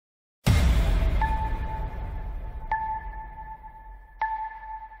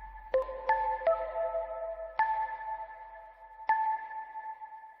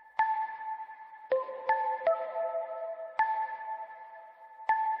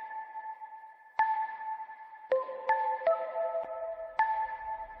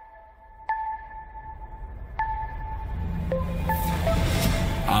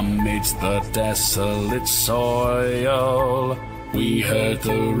Amidst the desolate soil, we heard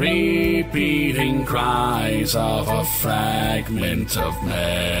the repeating cries of a fragment of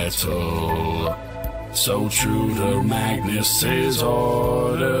metal. So true to Magnus's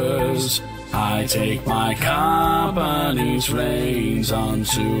orders, I take my company's reins.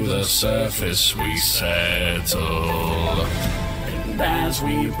 Onto the surface we settle. And as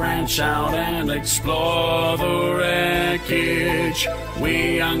we branch out and explore the wreckage,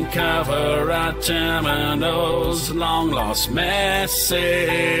 we uncover a terminal's long-lost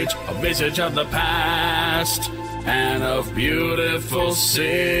message, a visage of the past and of beautiful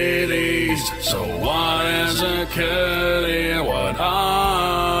cities. So what has occurred here? What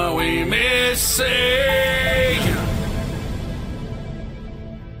are we missing?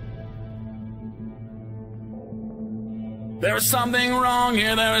 There is something wrong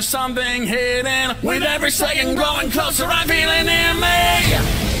here, there is something hidden. With every second growing closer, I feel it in me.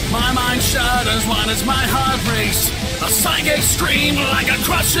 My mind shudders, why does my heart race? A psychic scream like a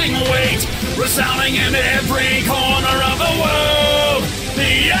crushing weight, resounding in every corner of the world.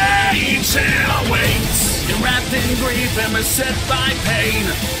 The Ancient awaits. Wrapped in grief and beset by pain,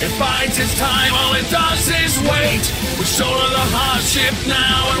 it bides its time, all it does is wait. We shoulder the hardship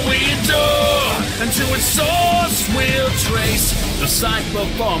now and we endure, and to its source we'll trace. The sight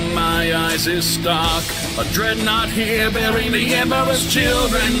before my eyes is stark, a dreadnought here bearing the Emperor's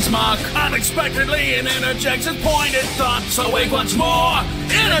children's mark. Unexpectedly it interjects its pointed thoughts, awake once more,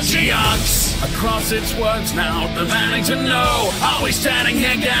 energy arcs. Across its words now, demanding to know, are we standing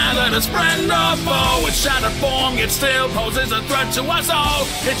here gathered as friend or foe? Its shattered form yet still poses a threat to us all.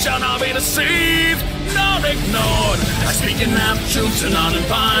 It shall not be deceived, not ignored. I speak in half-truths and not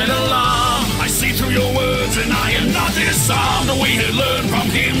invite alarm. I see through your words and I am not disarmed. We had learned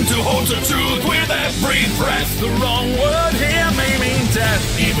from him to hold the truth with every breath. The wrong word here may mean death.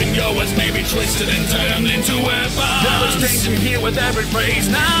 Even your words may be twisted and turned into weapons. There is danger here with every phrase,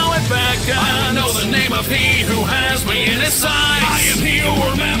 now it beckons. I know the name of he who has me in his sights. I am he who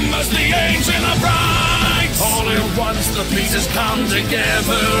remembers the Ancient of Rites. All at once the pieces come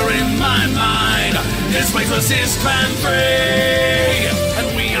together in my mind. This makes us his clan free, and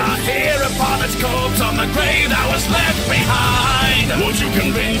we are here upon its corpse on the grave that was left behind. Would you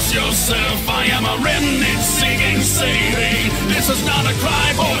convince yourself I am a remnant seeking saving? This is not a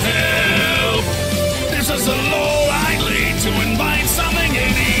cry for help. This is a law I lead to invite something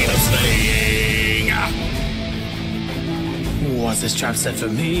in need of staying. Was this trap set for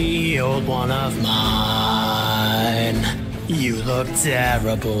me, old one of mine? You look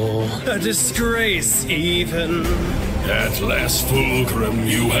terrible. A disgrace, even. At last, Fulcrum,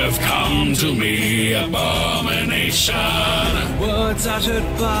 you have come to me, abomination. Words uttered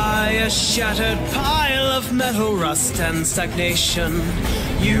by a shattered pile of metal, rust and stagnation.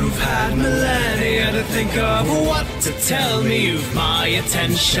 You've had millennia to think of what to tell me. You've my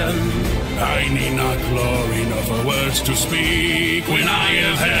attention. I need not glory nor for words to speak when I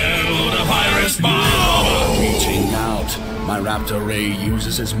have held a virus bomb. Reaching out, my raptor ray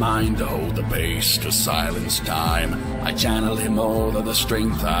uses his mind to hold the pace, to silence time. I channel him all of the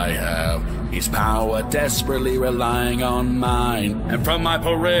strength I have, his power desperately relying on mine. And from my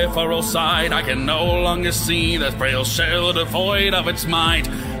peripheral side I can no longer see that frail shell devoid of its might,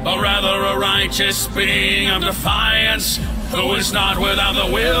 but rather a righteous being of defiance, who is not without the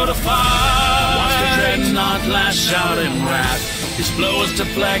will to fight. Watch the dreadnought lash out in wrath, his blows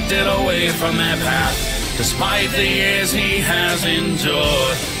deflected away from their path. Despite the years he has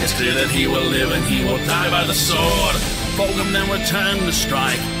endured, it's clear that he will live and he will die by the sword. Fulcrum then returned to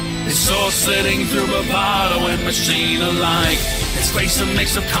strike, his sword slitting through bravado and machine alike. His face a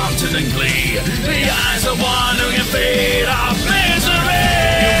mix of content and glee, the eyes of one who can feed our misery.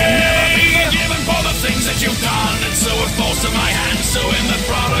 You can never be forgiven for the things that you've done, and so it falls to my hands to win the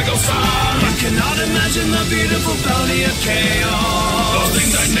prodigal son. You cannot imagine the beautiful bounty of chaos, those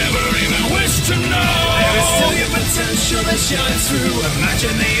things I never even wish to know. There is still your potential that shines through.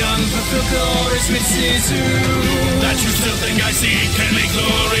 Imagine the unfulfilled glories we see too. That you still think I see can be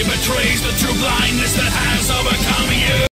glory betrays the true blindness that has overcome you.